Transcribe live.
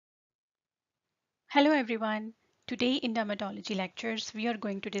Hello everyone. Today in dermatology lectures, we are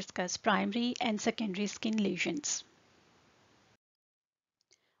going to discuss primary and secondary skin lesions.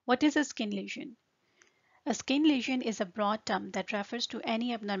 What is a skin lesion? A skin lesion is a broad term that refers to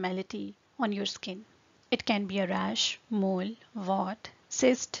any abnormality on your skin. It can be a rash, mole, wart,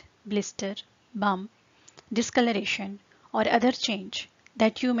 cyst, blister, bump, discoloration, or other change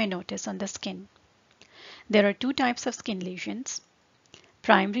that you may notice on the skin. There are two types of skin lesions: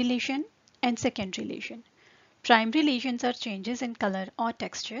 primary lesion and secondary lesion. Primary lesions are changes in color or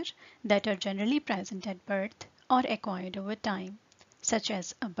texture that are generally present at birth or acquired over time, such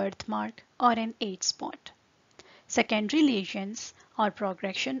as a birthmark or an age spot. Secondary lesions are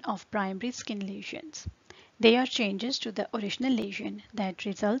progression of primary skin lesions. They are changes to the original lesion that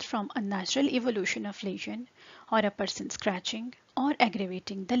result from a natural evolution of lesion or a person scratching or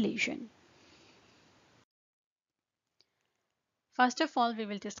aggravating the lesion. First of all, we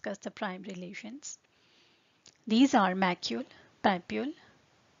will discuss the primary lesions. These are macule, papule,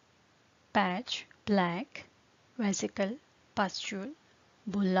 patch, plaque, vesicle, pustule,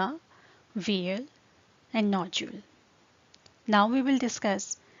 bulla, veil, and nodule. Now we will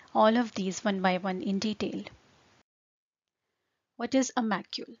discuss all of these one by one in detail. What is a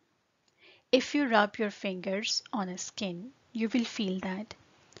macule? If you rub your fingers on a skin, you will feel that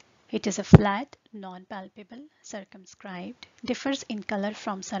it is a flat, non-palpable, circumscribed, differs in color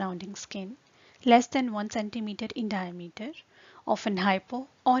from surrounding skin, less than 1 centimeter in diameter, often hypo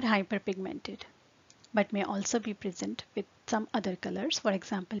or hyperpigmented, but may also be present with some other colors, for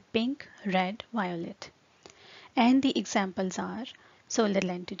example, pink, red, violet. And the examples are solar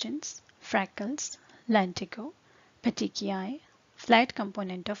lentigens, freckles, lentigo, petechiae, flat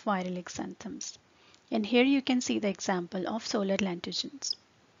component of viral exanthems. And here you can see the example of solar lentigens.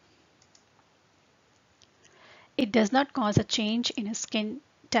 It does not cause a change in a skin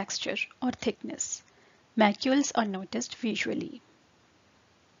texture or thickness. Macules are noticed visually.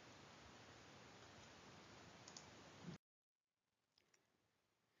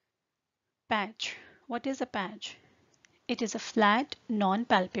 Patch. What is a patch? It is a flat,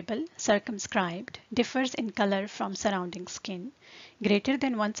 non-palpable, circumscribed, differs in color from surrounding skin, greater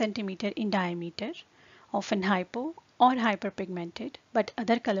than 1 centimeter in diameter, often hypo or hyperpigmented, but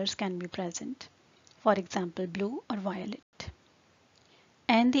other colors can be present, for example, blue or violet.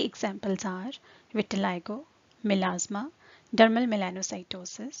 And the examples are vitiligo, melasma, dermal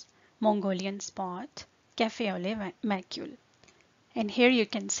melanocytosis, Mongolian spot, cafe au lait macule. And here you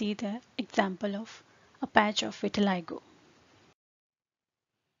can see the example of a patch of vitiligo.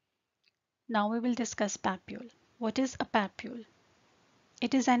 Now we will discuss papule. What is a papule?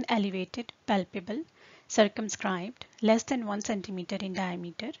 It is an elevated, palpable, circumscribed, less than 1 centimeter in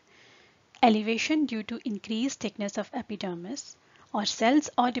diameter, elevation due to increased thickness of epidermis or cells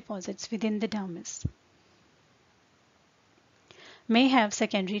or deposits within the dermis. May have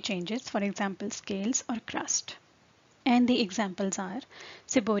secondary changes, for example, scales or crust. And the examples are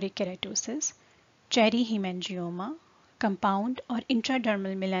seborrheic keratosis, cherry hemangioma, compound or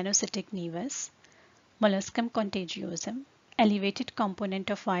intradermal melanocytic nevus, molluscum contagiosum, elevated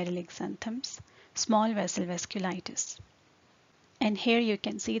component of viral exanthems, small vessel vasculitis. And here you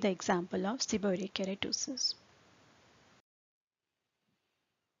can see the example of seborrheic keratosis.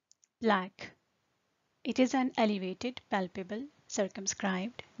 Plaque. It is an elevated, palpable,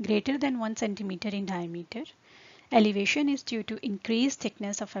 circumscribed, greater than 1 centimeter in diameter. Elevation is due to increased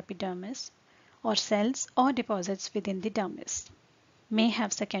thickness of epidermis or cells or deposits within the dermis. May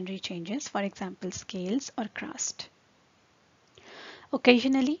have secondary changes, for example, scales or crust.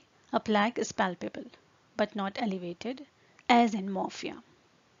 Occasionally, a plaque is palpable but not elevated, as in morphia.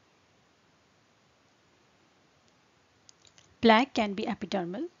 Plaque can be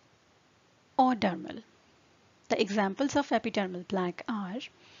epidermal or dermal. The examples of epidermal plaque are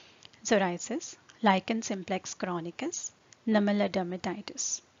psoriasis, lichen simplex chronicus, numellar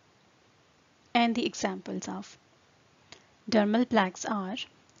dermatitis. And the examples of dermal plaques are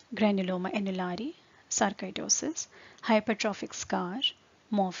granuloma annulare, sarcoidosis, hypertrophic scar,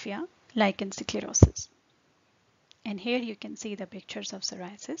 morphia, lichen sclerosis. And here you can see the pictures of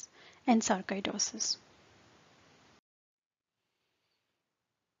psoriasis and sarcoidosis.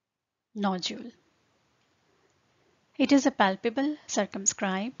 Nodule. It is a palpable,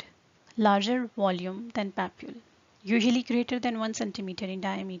 circumscribed, larger volume than papule, usually greater than 1 centimeter in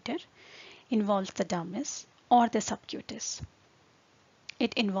diameter, involves the dermis or the subcutis.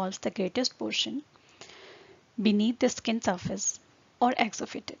 It involves the greatest portion beneath the skin surface or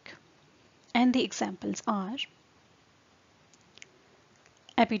exophytic. And the examples are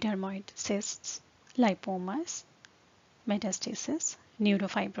epidermoid cysts, lipomas, metastasis,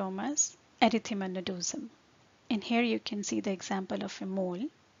 neurofibromas, erythema nodosum. And here you can see the example of a mole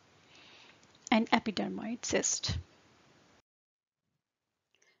and epidermoid cyst.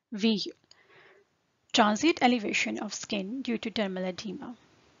 VU, transient elevation of skin due to dermal edema,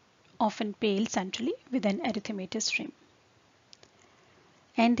 often pale centrally with an erythematous rim.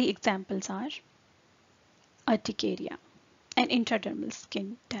 And the examples are urticaria, an intradermal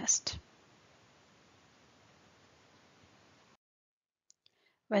skin test.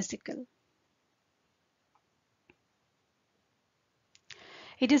 Vesicle.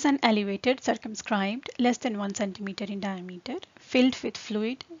 It is an elevated, circumscribed, less than 1 centimeter in diameter, filled with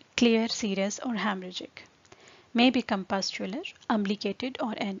fluid, clear, serous, or hemorrhagic. May become pustular, umbilicated,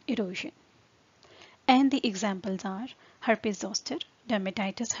 or an erosion. And the examples are herpes zoster,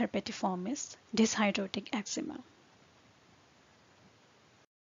 dermatitis herpetiformis, dyshydrotic eczema.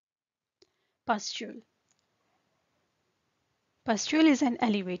 Pustule. Pustule is an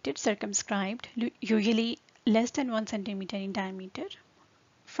elevated, circumscribed, usually less than 1 centimeter in diameter.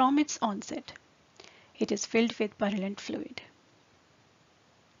 From its onset, it is filled with purulent fluid.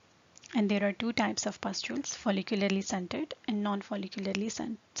 And there are two types of pustules, follicularly centered and non-follicularly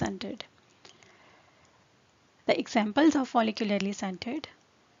centered. The examples of follicularly centered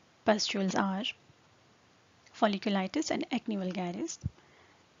pustules are folliculitis and acne vulgaris,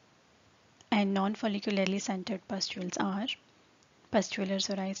 and non-follicularly centered pustules are pustular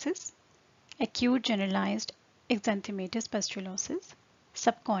psoriasis, acute generalized exanthematous pustulosis,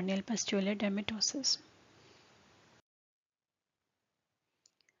 subcorneal pustular dermatosis.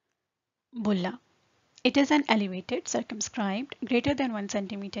 Bulla. It is an elevated, circumscribed, greater than 1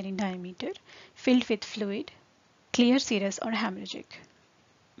 centimeter in diameter, filled with fluid, clear, serous, or hemorrhagic.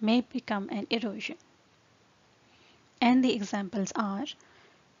 May become an erosion. And the examples are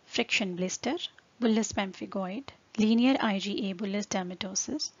friction blister, bullous pemphigoid, linear IgA bullous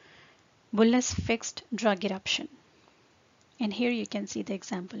dermatosis, bullous fixed drug eruption. And here you can see the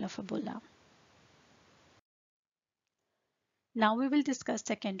example of a bulla. Now we will discuss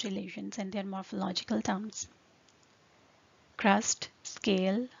secondary lesions and their morphological terms. Crust,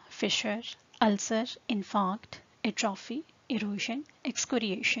 scale, fissure, ulcer, infarct, atrophy, erosion,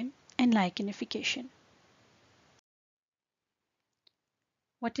 excoriation, and lichenification.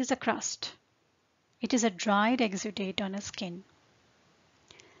 What is a crust? It is a dried exudate on a skin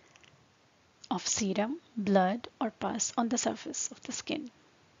of serum, blood, or pus on the surface of the skin.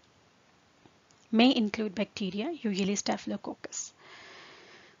 May include bacteria, usually Staphylococcus.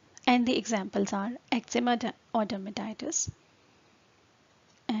 And the examples are eczema or dermatitis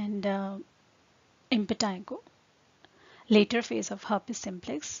and impetigo, later phase of herpes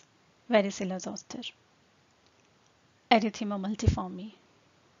simplex, varicella zoster, erythema multiforme.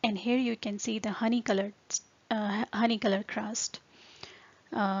 And here you can see the honey-colored crust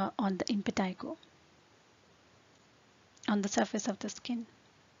on the impetigo on the surface of the skin.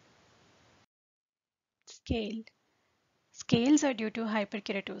 Scale. Scales are due to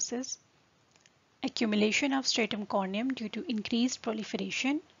hyperkeratosis, accumulation of stratum corneum due to increased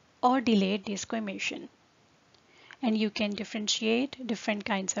proliferation or delayed desquamation. And you can differentiate different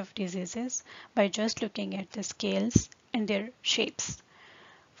kinds of diseases by just looking at the scales and their shapes.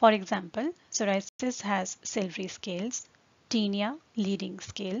 For example, psoriasis has silvery scales, tinea leading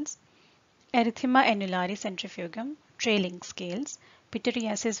scales, erythema annulare centrifugum trailing scales,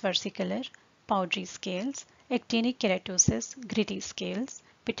 pityriasis versicolor powdery scales, actinic keratosis gritty scales,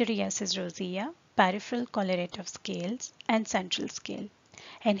 pityriasis rosea peripheral colorative scales, and central scale.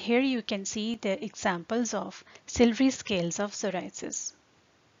 And here you can see the examples of silvery scales of psoriasis.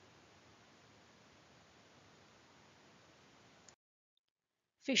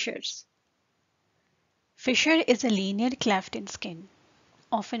 Fissures. Fissure is a linear cleft in skin,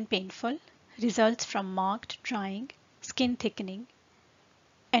 often painful, results from marked drying, skin thickening,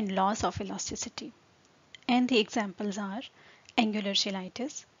 and loss of elasticity. And the examples are angular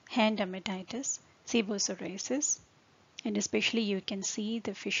cheilitis, hand dermatitis, seborrhoeisis, and especially you can see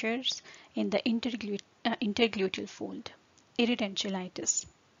the fissures in the intergluteal fold, irritant cheilitis.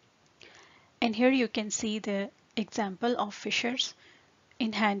 And here you can see the example of fissures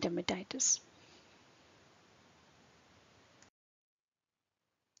in hand dermatitis.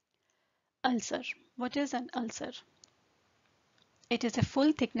 Ulcer. What is an ulcer? It is a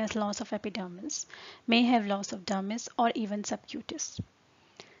full thickness loss of epidermis, may have loss of dermis or even subcutis.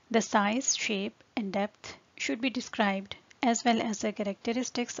 The size, shape, and depth should be described as well as the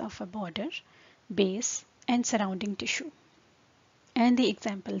characteristics of a border, base, and surrounding tissue. And the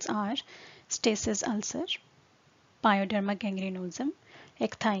examples are stasis ulcer, pyoderma gangrenosum,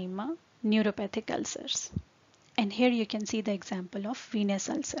 ecthyema, neuropathic ulcers. And here you can see the example of venous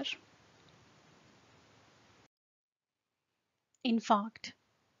ulcer. Infarct.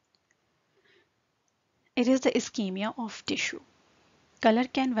 It is the ischemia of tissue. Color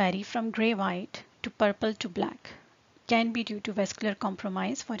can vary from gray-white to purple to black. Can be due to vascular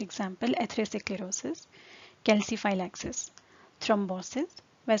compromise, for example, atherosclerosis, calciphylaxis, thrombosis,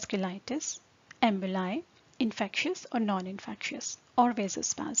 vasculitis, emboli, infectious or non-infectious, or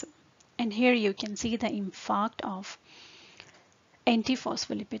vasospasm. And here you can see the infarct of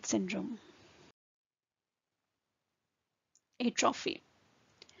antiphospholipid syndrome. Atrophy.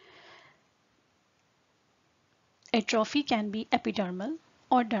 Atrophy can be epidermal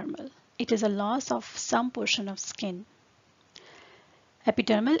or dermal. It is a loss of some portion of skin.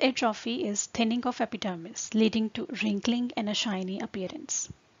 Epidermal atrophy is thinning of epidermis, leading to wrinkling and a shiny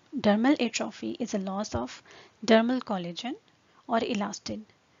appearance. Dermal atrophy is a loss of dermal collagen or elastin,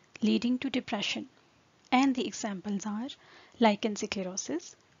 leading to depression. And the examples are lichen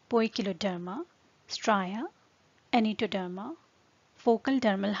sclerosis, poikiloderma, stria, anatoderma, focal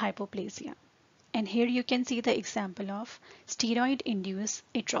dermal hypoplasia. And here you can see the example of steroid-induced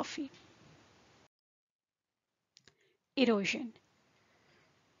atrophy. Erosion.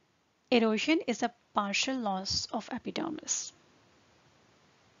 Erosion is a partial loss of epidermis.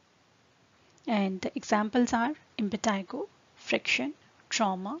 And the examples are impetigo, friction,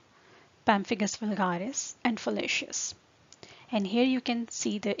 trauma, pemphigus vulgaris, and fallacious. And here you can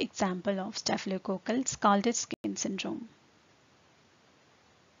see the example of staphylococcal scalded skin syndrome.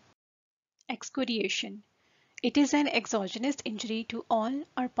 Excoriation. It is an exogenous injury to all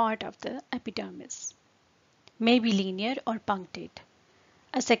or part of the epidermis. May be linear or punctate.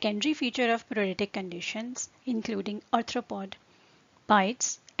 A secondary feature of pruritic conditions, including arthropod,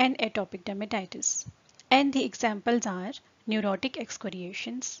 bites, and atopic dermatitis. And the examples are neurotic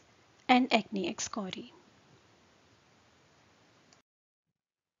excoriations and acne excori.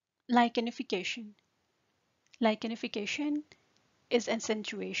 Lichenification. Lichenification is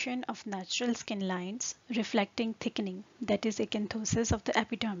accentuation of natural skin lines reflecting thickening, that is acanthosis of the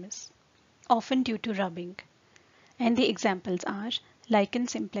epidermis, often due to rubbing. And the examples are lichen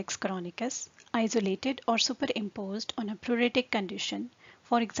simplex chronicus, isolated or superimposed on a pruritic condition,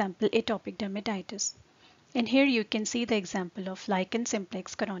 for example atopic dermatitis. And here you can see the example of lichen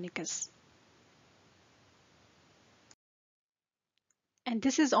simplex chronicus. And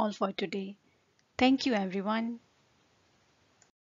this is all for today. Thank you everyone.